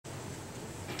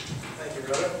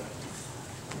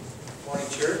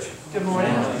Good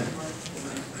morning. I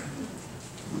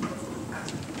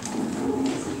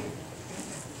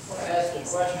want to ask a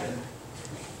question.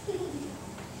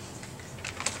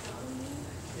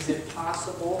 Is it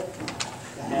possible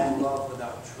to have love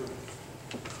without truth?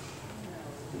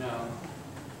 No.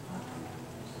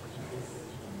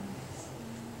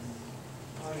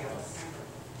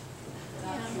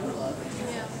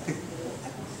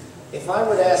 If I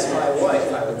would ask my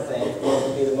wife, I would think what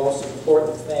would be the most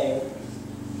important thing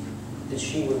that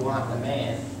she would want in a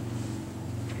man.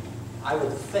 I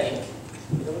would think,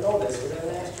 you don't know this, we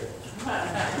haven't asked her,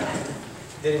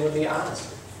 that it would be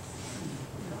honesty.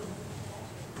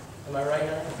 Am I right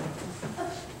now?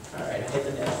 All right, hit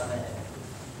the nail on the head.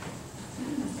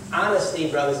 Honesty,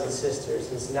 brothers and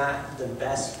sisters, is not the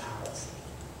best policy.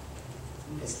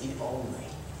 It's the only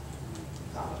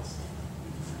policy.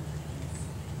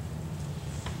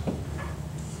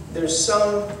 There's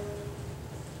some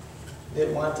that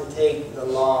want to take the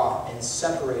law and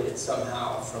separate it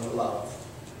somehow from love.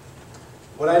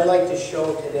 What I'd like to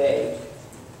show today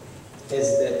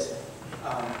is that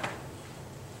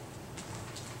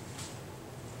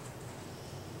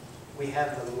we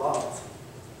have the love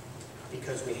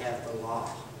because we have the law.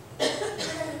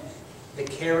 The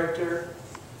character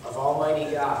of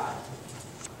Almighty God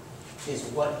is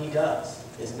what He does,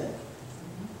 isn't it?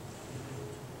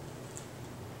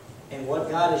 And what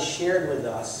God has shared with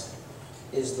us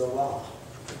is the law.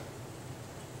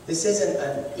 This isn't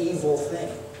an evil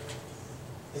thing.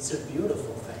 It's a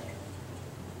beautiful thing.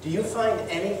 Do you find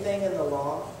anything in the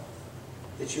law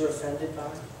that you're offended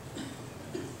by?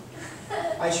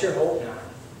 I sure hope not.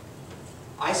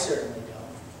 I certainly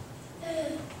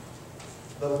don't.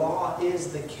 The law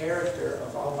is the character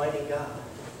of Almighty God.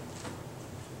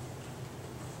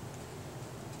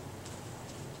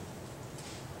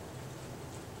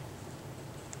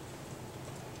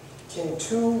 Can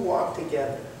two walk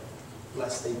together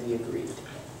lest they be agreed?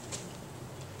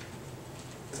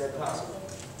 Is that possible?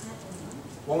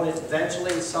 Won't it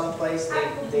eventually someplace they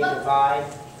divide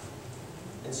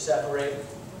and separate?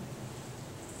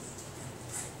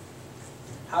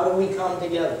 How do we come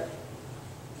together?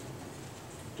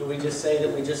 Do we just say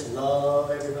that we just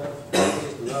love everybody? We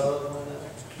just love one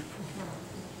another?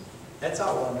 That's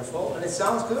all wonderful, and it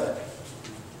sounds good.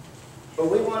 But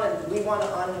we want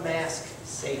to unmask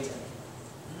Satan.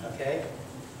 Okay?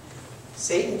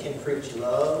 Satan can preach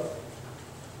love,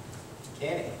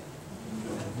 can't he?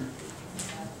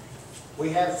 We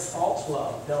have false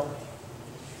love, don't we?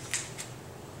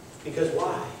 Because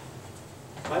why?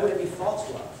 Why would it be false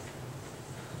love?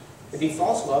 It'd be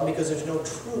false love because there's no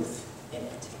truth in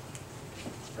it.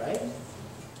 Right?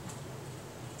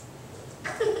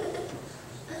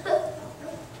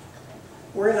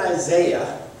 We're in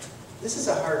Isaiah. This is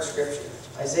a hard scripture.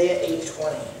 Isaiah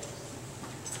 8:20.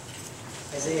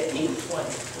 Isaiah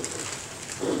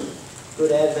 8:20.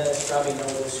 Good Adventists probably know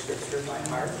this scripture by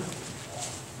heart.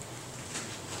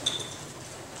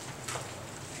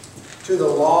 To the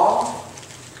law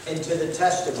and to the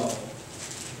testimony,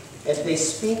 if they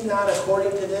speak not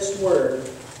according to this word,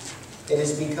 it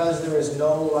is because there is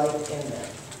no light in them.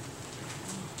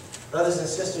 Brothers and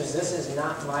sisters, this is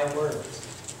not my words.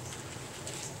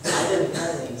 I didn't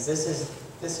pen these. This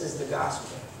is the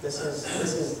gospel. This is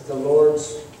the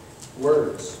Lord's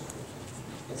words.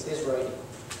 It's His writing.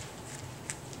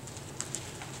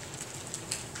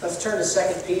 Let's turn to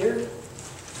 2 Peter.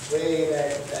 Way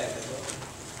back in the book.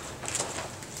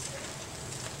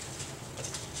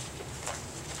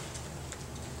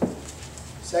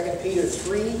 2 Peter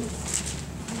 3,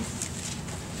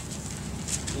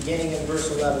 beginning in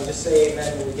verse 11. Just say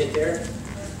amen when we get there.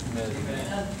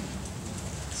 Amen.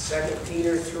 2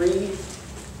 Peter 3,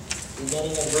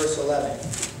 beginning in verse 11.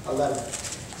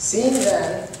 Seeing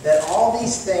then that all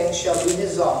these things shall be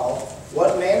dissolved,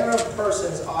 what manner of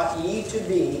persons ought ye to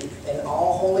be in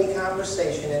all holy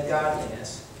conversation and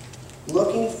godliness,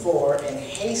 looking for and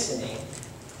hastening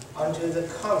unto the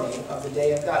coming of the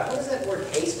day of God? What does that word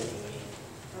hastening mean?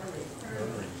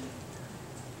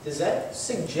 Is that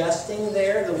suggesting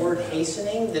there, the word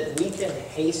hastening, that we can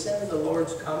hasten the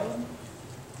Lord's coming?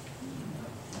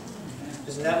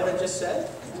 Isn't that what it just said?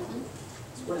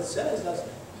 That's what it says, doesn't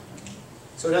it?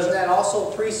 So doesn't that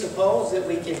also presuppose that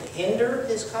we can hinder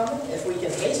His coming? If we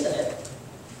can hasten it,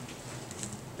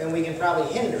 then we can probably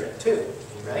hinder it too,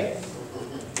 right?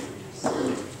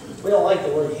 We don't like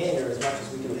the word hinder as much as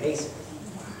we do hasten.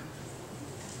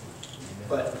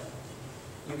 But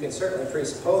you can certainly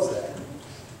presuppose that.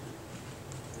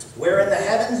 Wherein the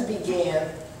heavens begin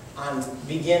on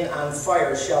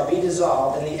fire shall be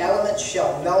dissolved, and the elements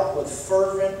shall melt with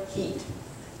fervent heat.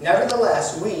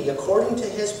 Nevertheless, we, according to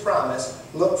his promise,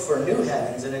 look for new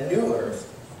heavens and a new earth,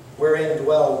 wherein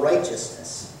dwell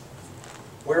righteousness.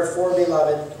 Wherefore,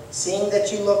 beloved, seeing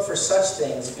that you look for such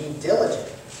things, be diligent,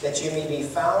 that you may be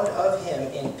found of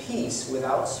him in peace,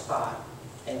 without spot,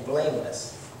 and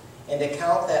blameless, and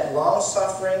account that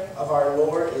long-suffering of our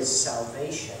Lord is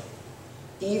salvation,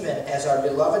 even as our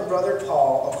beloved brother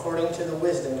Paul, according to the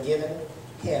wisdom given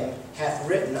him, hath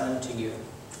written unto you.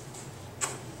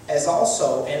 As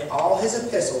also in all his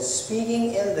epistles,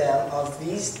 speaking in them of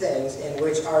these things, in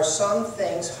which are some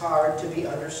things hard to be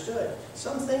understood.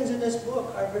 Some things in this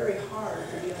book are very hard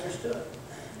to be understood.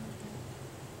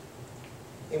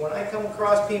 And when I come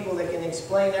across people that can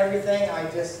explain everything, I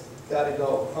just got to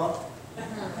go, huh?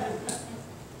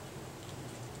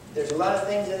 There's a lot of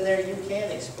things in there you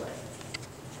can't explain.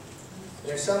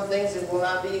 There's some things that will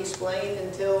not be explained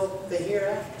until the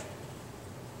hereafter.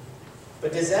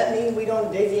 But does that mean we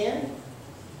don't dig in?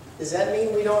 Does that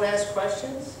mean we don't ask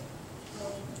questions?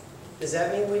 Does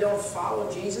that mean we don't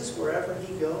follow Jesus wherever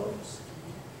he goes?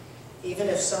 Even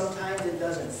if sometimes it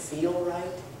doesn't feel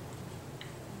right?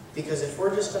 Because if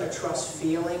we're just going to trust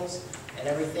feelings and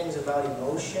everything's about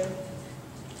emotion,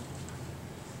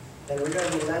 then we're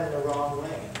going to be led in the wrong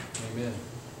way. Amen.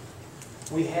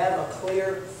 We have a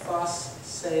clear, thus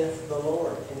saith the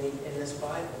Lord in this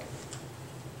Bible.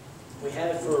 We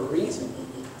have it for a reason,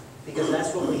 because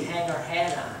that's what we hang our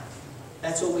hat on.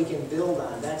 That's what we can build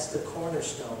on. That's the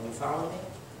cornerstone. You follow me?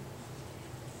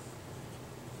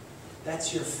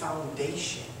 That's your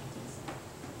foundation.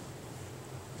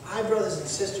 Brothers and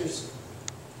sisters,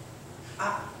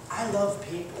 I love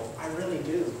people. I really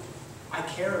do. I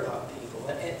care about people.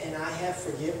 And I have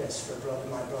forgiveness for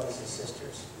my brothers and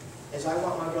sisters, as I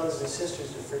want my brothers and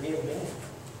sisters to forgive me.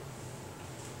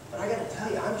 But I got to tell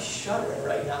you, I'm shuddering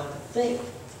right now to think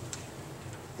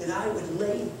that I would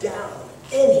lay down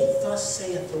any "thus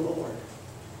saith the Lord"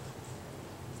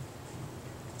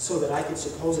 so that I could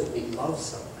supposedly love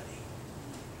somebody.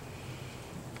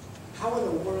 How in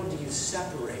the world do you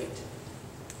separate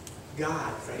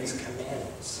God from his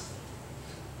commandments?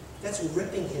 That's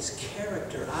ripping his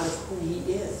character out of who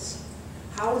he is.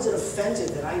 How is it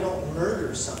offensive that I don't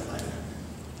murder somebody?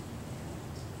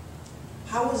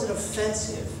 How is it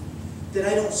offensive that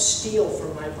I don't steal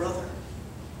from my brother?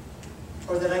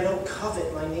 Or that I don't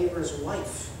covet my neighbor's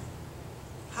wife?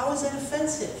 How is that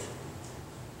offensive?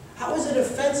 How is it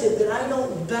offensive that I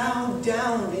don't bow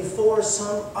down before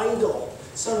some idol,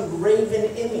 some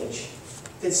graven image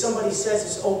that somebody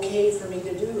says is okay for me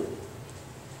to do?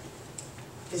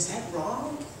 Is that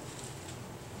wrong?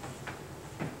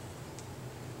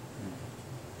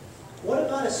 What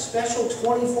about a special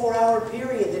 24-hour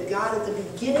period that God at the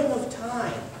beginning of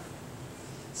time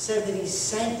said that he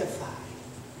sanctified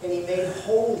and he made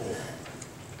holy?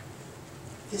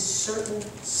 This certain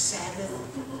Sabbath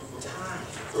time.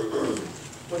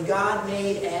 When God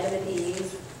made Adam and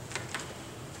Eve,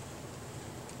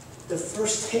 the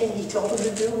first thing he told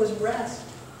them to do was rest.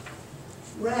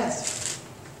 Rest.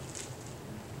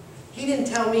 He didn't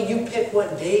tell me, you pick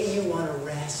what day you want to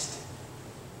rest.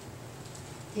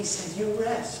 He said, you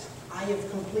rest. I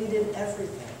have completed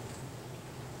everything.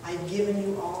 I've given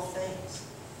you all things.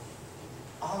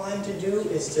 All I'm to do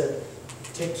is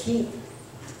to keep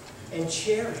and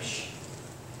cherish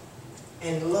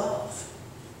and love.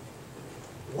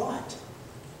 What?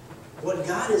 What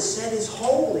God has said is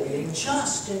holy and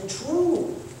just and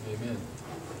true. Amen.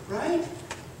 Right?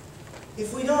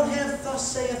 If we don't have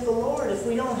 "thus saith the Lord," if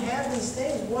we don't have these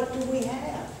things, what do we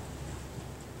have?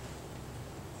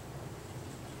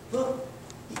 Look,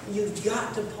 you've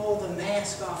got to pull the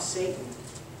mask off Satan.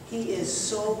 He is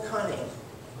so cunning.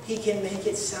 He can make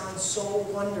it sound so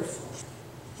wonderful.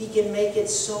 He can make it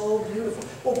so beautiful.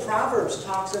 Well, Proverbs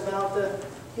talks about the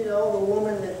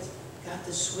woman that's got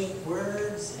the sweet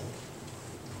words and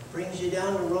brings you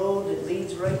down the road that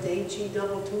leads right to H-E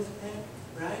double toothpick,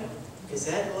 right? Is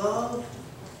that love?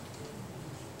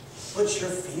 But it sure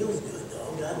feels good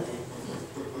though, doesn't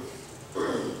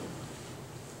it?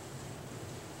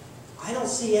 I don't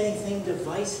see anything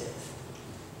divisive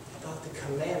about the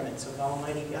commandments of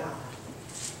Almighty God.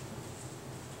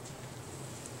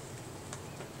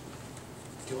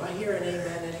 Do I hear an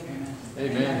amen anywhere?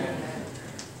 Amen.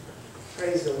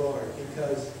 Praise the Lord,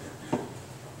 because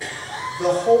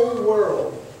the whole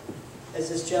world, as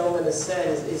this gentleman has said,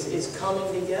 is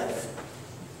coming together.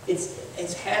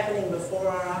 It's happening before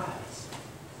our eyes.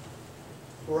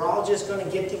 We're all just going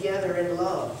to get together in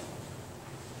love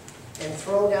and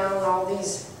throw down all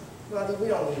these, well, we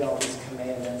don't need all these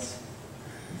commandments.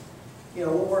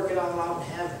 We'll work it all out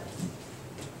in heaven.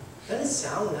 Doesn't it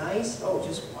sound nice? Oh,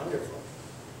 just wonderful.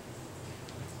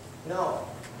 No.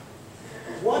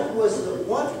 What was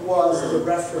the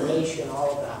Reformation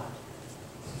all about?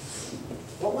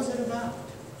 What was it about?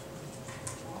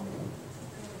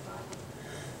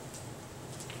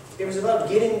 It was about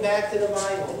getting back to the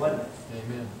Bible, wasn't it?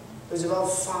 Amen. It was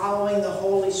about following the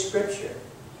Holy Scripture,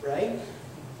 right?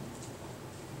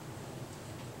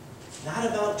 Not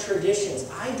about traditions.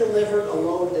 I delivered a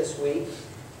load this week.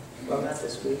 Well, not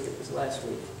this week, it was last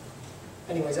week.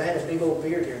 Anyways, I had a big old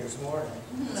beard here this morning.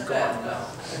 It's gone now.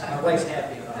 My wife's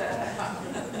happy about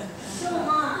it. So am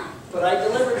I. But I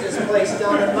delivered this place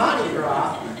down in Mardi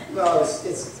Gras. Well, it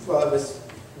was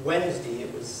Wednesday.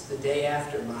 It was the day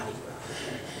after Mardi Gras.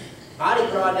 Mardi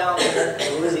Gras down there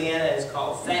in Louisiana is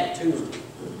called Fat Tuesday.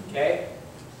 Okay?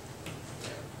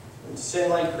 We sin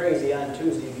like crazy on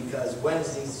Tuesday because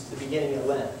Wednesday's the beginning of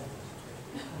Lent.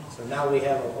 So now we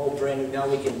have a whole brand new. Now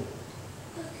we can.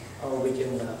 What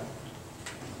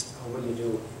do you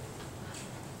do?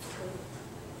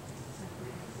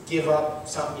 Give up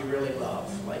something you really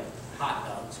love, like hot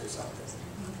dogs or something.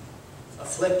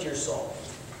 Afflict your soul.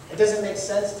 It doesn't make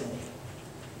sense to me.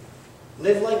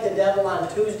 Live like the devil on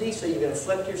Tuesday so you can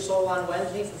afflict your soul on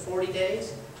Wednesday for 40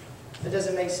 days? That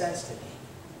doesn't make sense to me.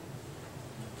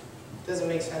 It doesn't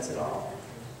make sense at all.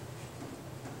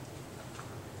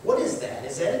 What is that?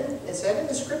 Is that in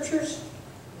the Scriptures?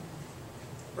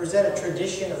 Or is that a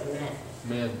tradition of men?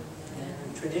 Men.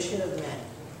 Tradition of men.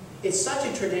 It's such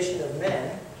a tradition of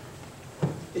men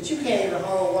that you can't even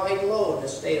haul a wide load in the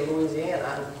state of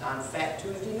Louisiana on Fat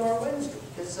Tuesday nor Wednesday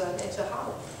because it's a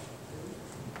holiday.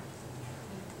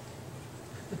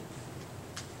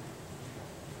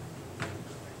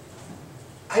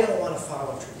 I don't want to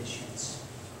follow traditions.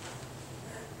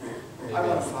 Amen. I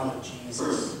want to follow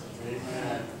Jesus.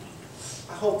 Amen.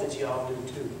 I hope that you all do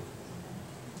too.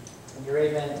 And your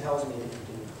amen tells me that you do.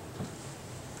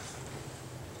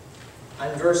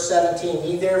 On verse 17,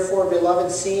 ye therefore,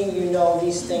 beloved, seeing you know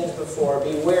these things before,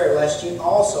 beware lest ye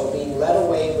also, being led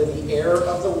away with the error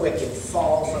of the wicked,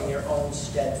 fall from your own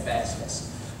steadfastness,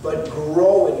 but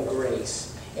grow in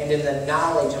grace and in the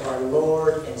knowledge of our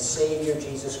Lord and Savior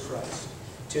Jesus Christ.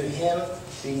 To him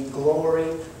be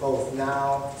glory both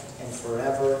now and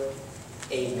forever.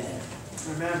 Amen.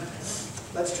 Amen.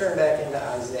 Let's turn back into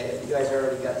Isaiah. You guys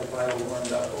already got the Bible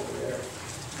warmed up over there.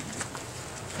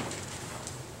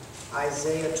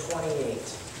 Isaiah 28.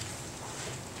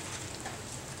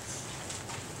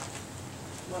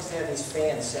 Must have these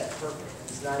fans set perfect.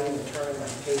 It's not even turning my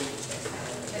pages every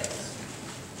time it does.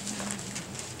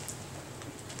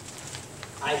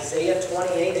 Isaiah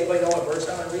 28. Anybody know what verse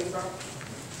I'm going to read from?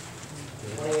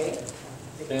 28?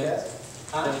 Take a guess?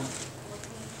 Huh?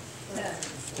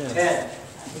 10.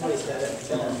 Somebody said it.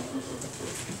 10.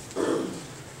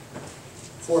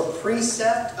 For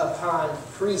precept upon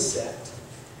precept,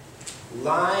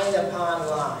 line upon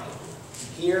line,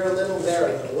 here a little, there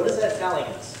a little. What is that telling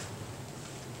us?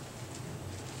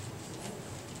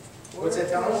 What's it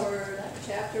telling us? Word,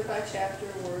 chapter by chapter,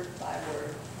 word by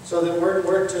word. So that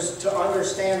we're just to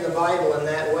understand the Bible in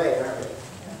that way, aren't we?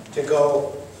 To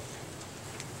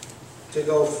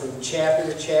go from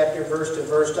chapter to chapter, verse to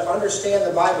verse. To understand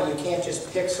the Bible, you can't just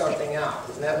pick something out.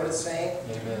 Isn't that what it's saying?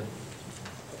 Amen.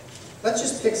 Let's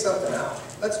just pick something out.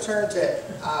 Let's turn to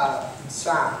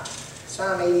Psalm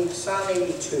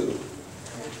 82.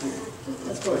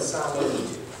 Let's go to Psalm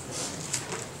 82.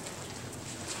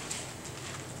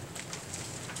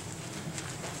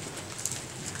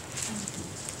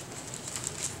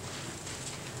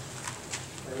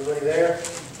 Everybody there?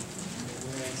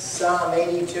 Psalm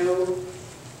 82,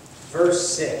 verse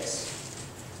 6.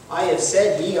 I have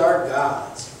said ye are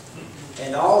gods,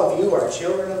 and all of you are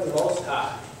children of the Most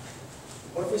High.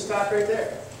 What if we stop right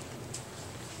there?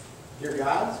 You're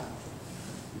gods?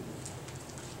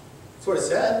 That's what it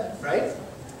said, right?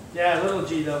 Yeah, little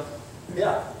G though.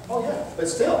 Yeah. Oh yeah. But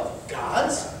still,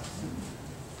 gods?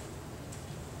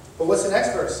 But what's the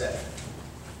next verse say?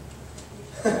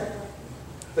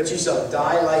 But you shall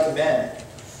die like men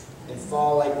and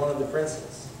fall like one of the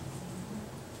princes.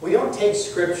 We don't take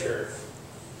Scripture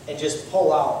and just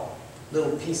pull out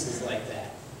little pieces like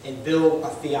that and build a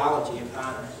theology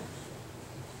upon it.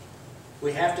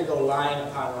 We have to go line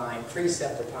upon line,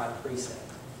 precept upon precept.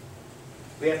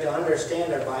 We have to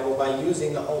understand our Bible by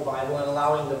using the whole Bible and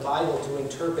allowing the Bible to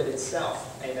interpret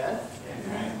itself. Amen?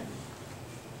 Amen.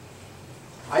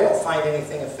 I don't find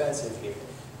anything offensive here.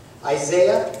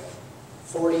 Isaiah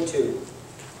 42.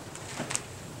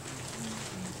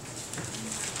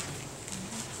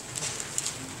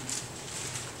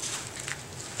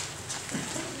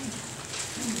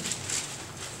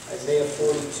 Isaiah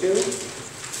 42,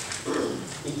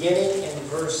 beginning in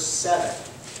verse 7.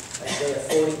 Isaiah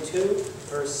 42,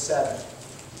 verse 7.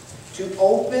 To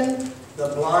open the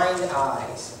blind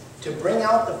eyes, to bring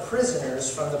out the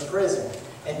prisoners from the prison,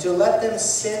 and to let them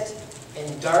sit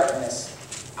in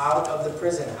darkness out of the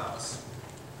prison house.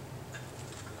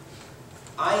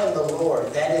 I am the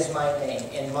Lord, that is my name,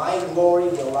 and my glory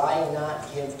will I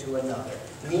not give to another,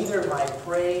 neither my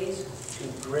praise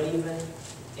to graven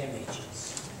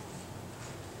images.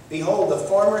 Behold, the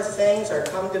former things are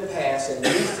come to pass, and new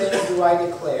things do I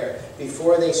declare.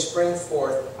 Before they spring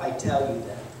forth, I tell you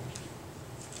them.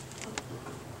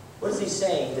 What is he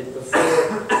saying? That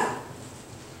before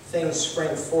things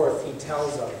spring forth, he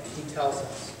tells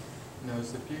us.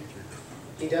 Knows the future.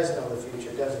 He does know the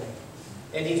future, doesn't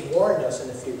he? And he's warned us in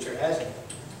the future, hasn't he?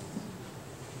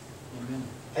 Amen.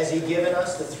 Has he given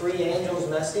us the three angels'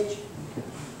 message?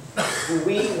 Do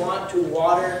we want to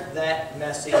water that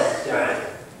message down?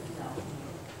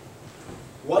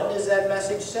 What does that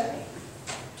message say?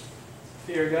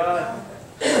 Fear God.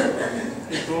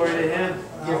 Give glory to Him.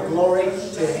 Give glory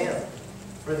to him.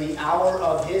 For the hour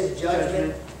of his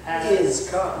judgment is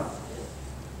come.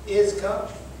 Is come.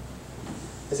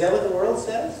 Is that what the world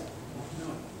says?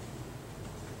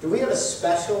 Do we have a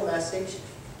special message?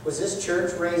 Was this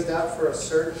church raised up for a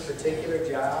certain particular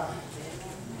job?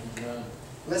 No.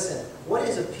 Listen, what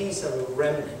is a piece of a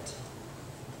remnant?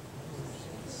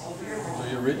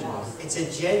 The original. It's a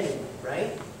genuine,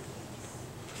 right?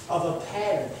 Of a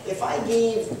pattern. If I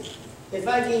gave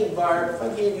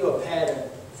you a pattern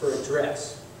for a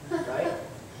dress, right?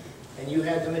 And you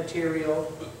had the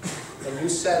material, and you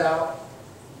set out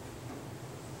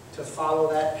to follow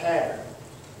that pattern,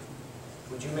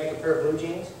 would you make a pair of blue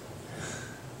jeans?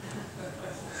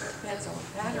 That's all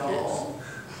practice. No.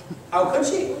 How could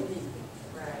she?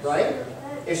 Right?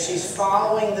 If she's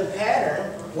following the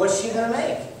pattern, what's she going to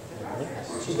make?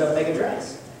 She's going to make a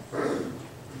dress.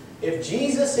 If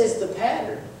Jesus is the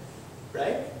pattern,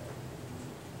 right?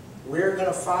 We're going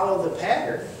to follow the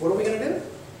pattern. What are we going to do?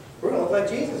 We're going to look like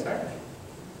Jesus, aren't we?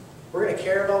 We're going to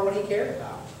care about what he cared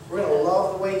about. We're going to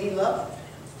love the way he loved.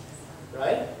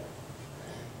 Right?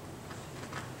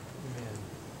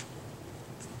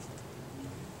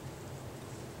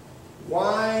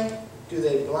 Why do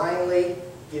they blindly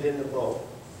get in the boat?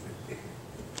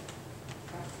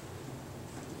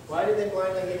 Why do they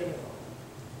blindly get in the boat?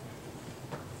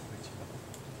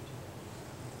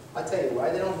 I'll tell you why.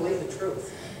 They don't believe the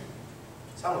truth.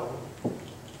 Some of them.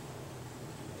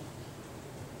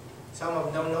 Some of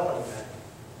them don't know any better.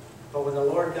 But when the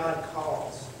Lord God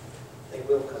calls, they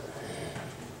will come.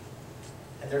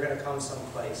 And they're going to come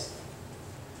someplace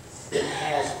that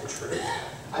has the truth.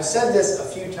 I've said this a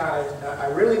few times. I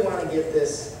really want to get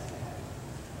this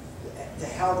to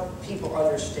help people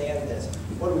understand this.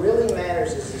 What really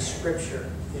matters is the Scripture,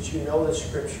 that you know the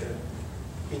Scripture,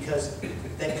 because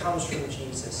that comes from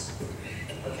Jesus.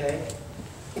 Okay?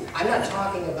 I'm not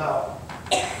talking about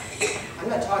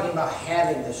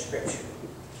having the Scripture.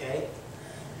 Okay?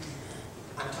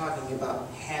 I'm talking about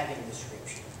having the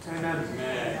Scripture.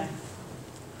 Amen.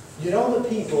 You know the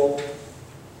people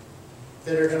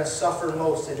that are going to suffer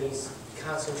most in these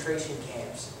concentration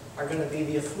camps are going to be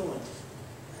the affluent.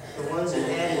 The ones that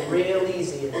had it real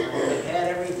easy in life. They had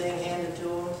everything handed to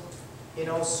them. You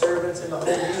know, servants and the whole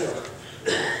deal.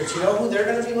 But you know who they're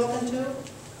going to be looking to?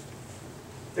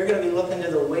 They're going to be looking to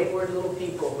the wayward little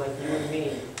people like you and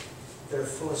me that are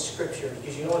full of Scripture.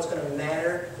 Because you know what's going to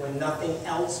matter when nothing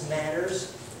else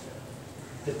matters?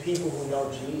 The people who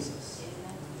know Jesus.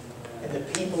 And the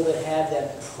people that have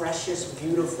that precious,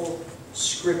 beautiful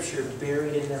Scripture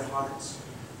buried in their hearts.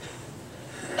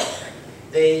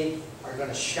 They are going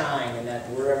to shine in that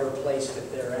wherever place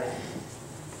that they're at.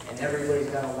 And everybody's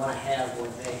going to want to have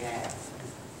what they have.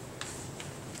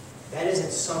 That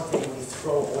isn't something we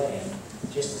throw away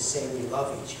just to say we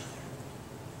love each other.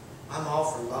 I'm all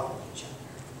for loving each other.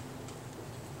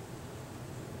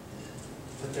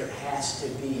 But there has to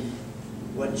be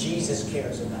what Jesus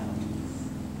cares about.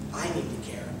 I need to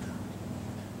care about.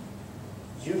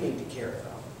 You need to care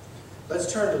about.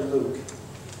 Let's turn to Luke.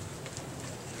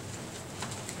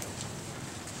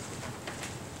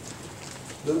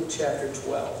 Luke chapter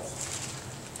 12.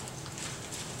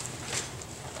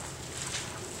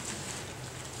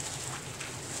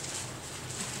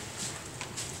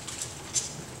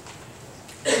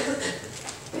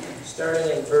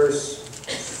 Starting in verse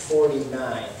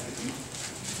 49.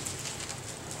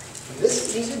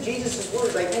 These are Jesus'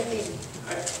 words. I think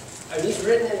are these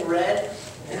written in red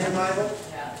in your Bible?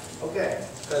 Yeah. Okay,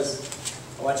 because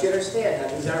I want you to understand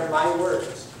that these aren't my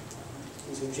words.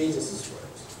 These are Jesus' words.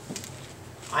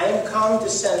 I am come to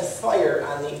send fire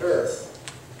on the earth,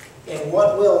 And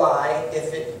what will I,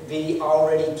 if it be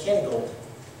already kindled?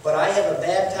 But I have a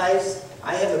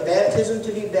baptism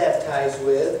to be baptized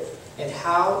with, and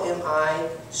how am I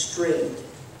straitened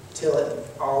till it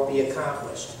all be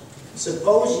accomplished?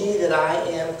 Suppose ye that I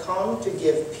am come to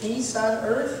give peace on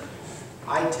earth?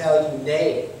 I tell you,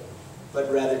 nay,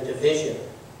 but rather division.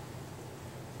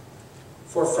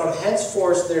 For from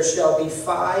henceforth there shall be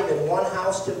 5 in one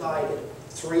house divided,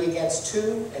 3 against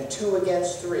 2, and 2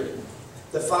 against 3.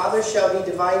 The father shall be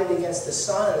divided against the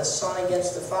son, and the son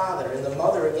against the father, and the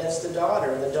mother against the daughter,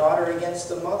 and the daughter against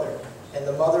the mother, and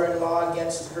the mother-in-law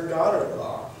against her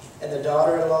daughter-in-law, and the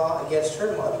daughter-in-law against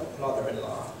her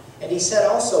mother-in-law. And he said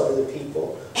also to the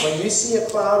people, when you see a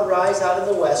cloud rise out of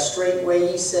the west,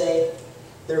 straightway ye say,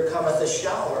 there cometh a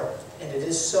shower, and it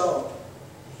is so.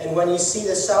 And when you see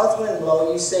the south wind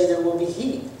blow, you say, there will be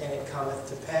heat, and it cometh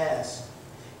to pass.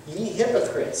 Ye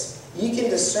hypocrites, ye can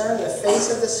discern the face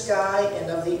of the sky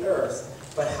and of the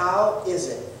earth, but how is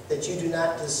it that you do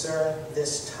not discern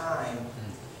this time?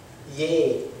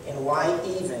 Yea, and why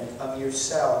even of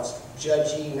yourselves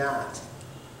judge ye not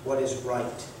what is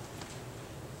right?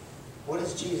 What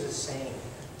is Jesus saying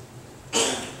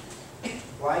here?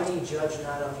 Why do ye judge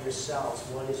not of yourselves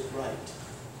what is right?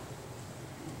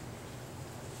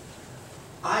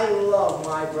 I love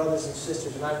my brothers and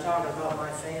sisters, and I'm talking about my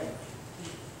family.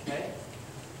 Okay?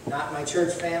 Not my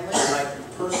church family, my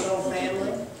personal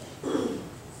family.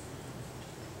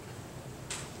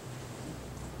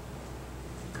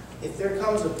 If there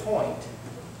comes a point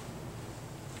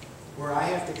where I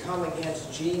have to come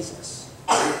against Jesus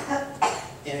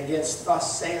and against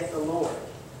thus saith the Lord,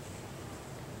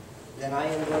 then I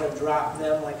am going to drop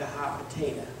them like a hot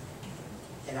potato,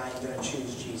 and I am going to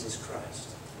choose Jesus Christ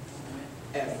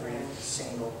every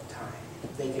single time.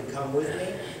 They can come with me,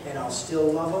 and I'll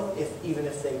still love them, even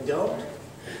if they don't,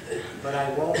 but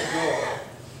I won't go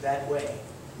that way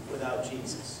without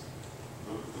Jesus.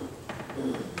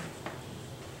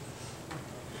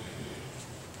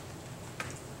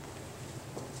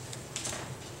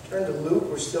 Turn to Luke.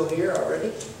 We're still here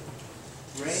already.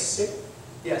 Right?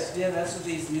 Yes. Yeah, that's what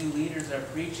these new leaders are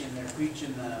preaching. They're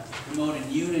preaching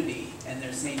promoting unity, and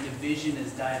they're saying division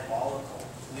is diabolical.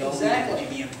 We all need to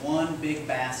be in one big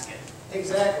basket.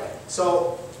 Exactly.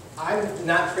 So I'm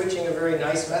not preaching a very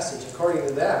nice message. According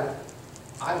to them,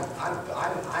 I'm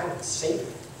Satan,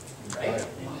 right?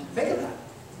 Think about it.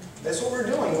 That's what we're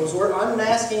doing. Is we're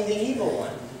unmasking the evil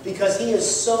one, because he is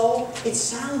so. It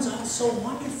sounds all so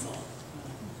wonderful.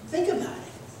 Think about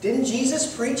it. Didn't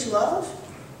Jesus preach love?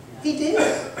 He did.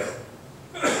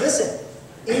 Listen,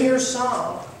 in your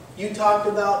song, you talked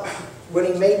about when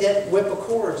he made that whip of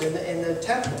cords in the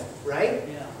temple, right?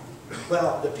 Yeah.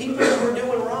 Well, the people who were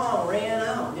doing wrong ran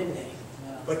out, didn't they?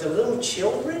 Yeah. But the little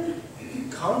children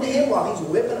come to him while he's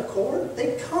whipping a cord.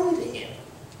 They come to him.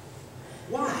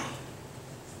 Why?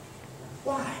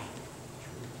 Why?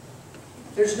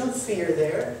 There's no fear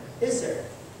there, is there?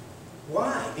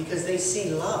 Why? Because they see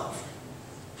love.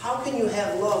 How can you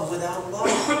have love without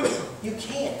love? You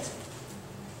can't.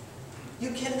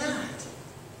 You cannot.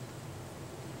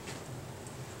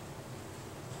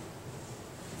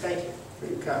 Thank you for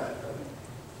your comment.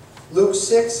 Luke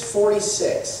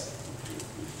 6:46.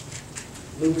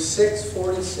 Luke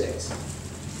 6:46.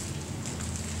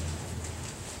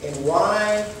 And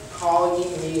why call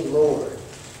ye me Lord,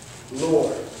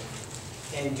 Lord,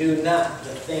 and do not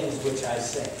the things which I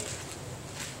say?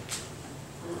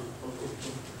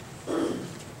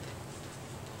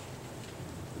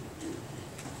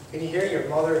 Can you hear your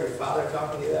mother or your father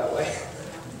talking to you that way?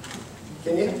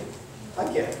 Can you? I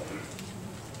can.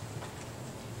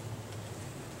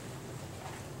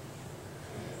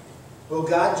 Will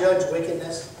God judge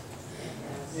wickedness?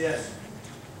 Yes.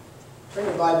 Bring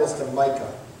your Bibles to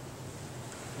Micah.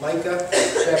 Micah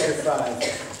chapter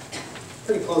 5.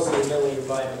 Pretty close to the middle of your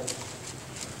Bible.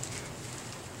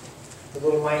 The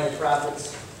little minor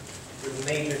prophets with the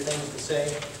major things to say.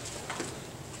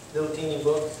 Little teeny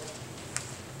book.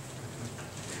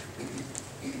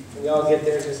 When y'all get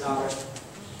there, just holler.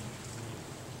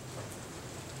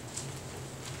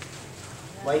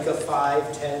 Micah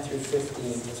 5:10 through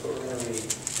 15. That's what we're going to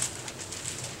read.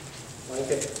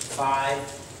 Micah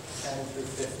 5:10 through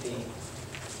 15.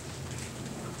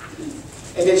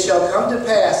 And it shall come to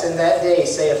pass in that day,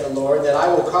 saith the Lord, that I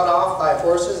will cut off thy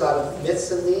horses out of the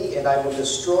midst of thee, and I will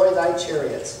destroy thy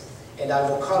chariots. And I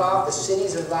will cut off the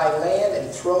cities of thy land,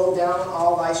 and throw down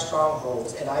all thy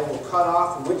strongholds. And I will cut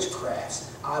off witchcrafts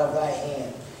out of thy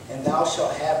hand, and thou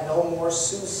shalt have no more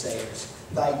soothsayers.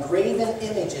 Thy graven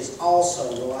images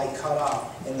also will I cut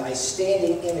off, and thy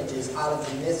standing images out of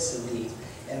the midst of thee.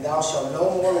 And thou shalt no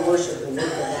more worship the work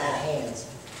of thine hands.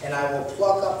 And I will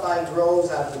pluck up thy groves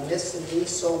out of the midst of thee,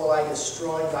 so will I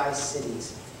destroy thy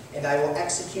cities. And I will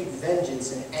execute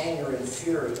vengeance and anger and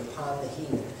fury upon the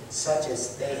heathen, such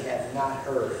as they have not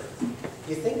heard. Do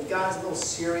you think God's a little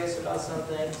serious about some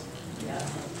things? Yeah.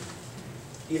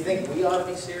 Do you think we ought to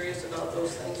be serious about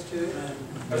those things too?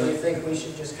 Or do you think we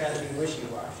should just kind of be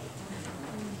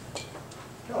wishy-washy?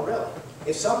 No, really.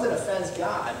 If something offends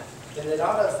God, then it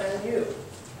ought to offend you.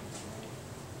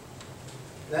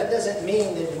 That doesn't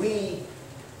mean that we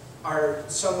are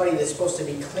somebody that's supposed to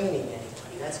be cleaning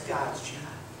anybody. That's God's job.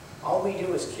 All we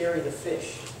do is carry the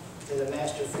fish to the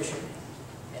master fisherman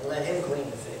and let him clean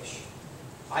the fish.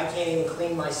 I can't even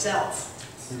clean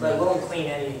myself, let alone clean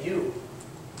any of you.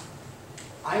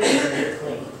 I need to get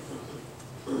clean.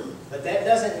 But that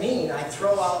doesn't mean I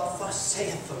throw out, thus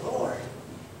saith the Lord.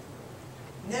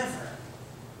 Never.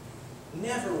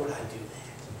 Never would I do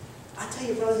that. I tell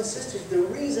you, brothers and sisters, the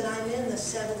reason I'm in the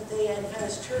Seventh-day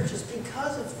Adventist Church is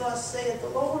because of thus saith the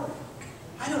Lord.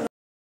 I don't know.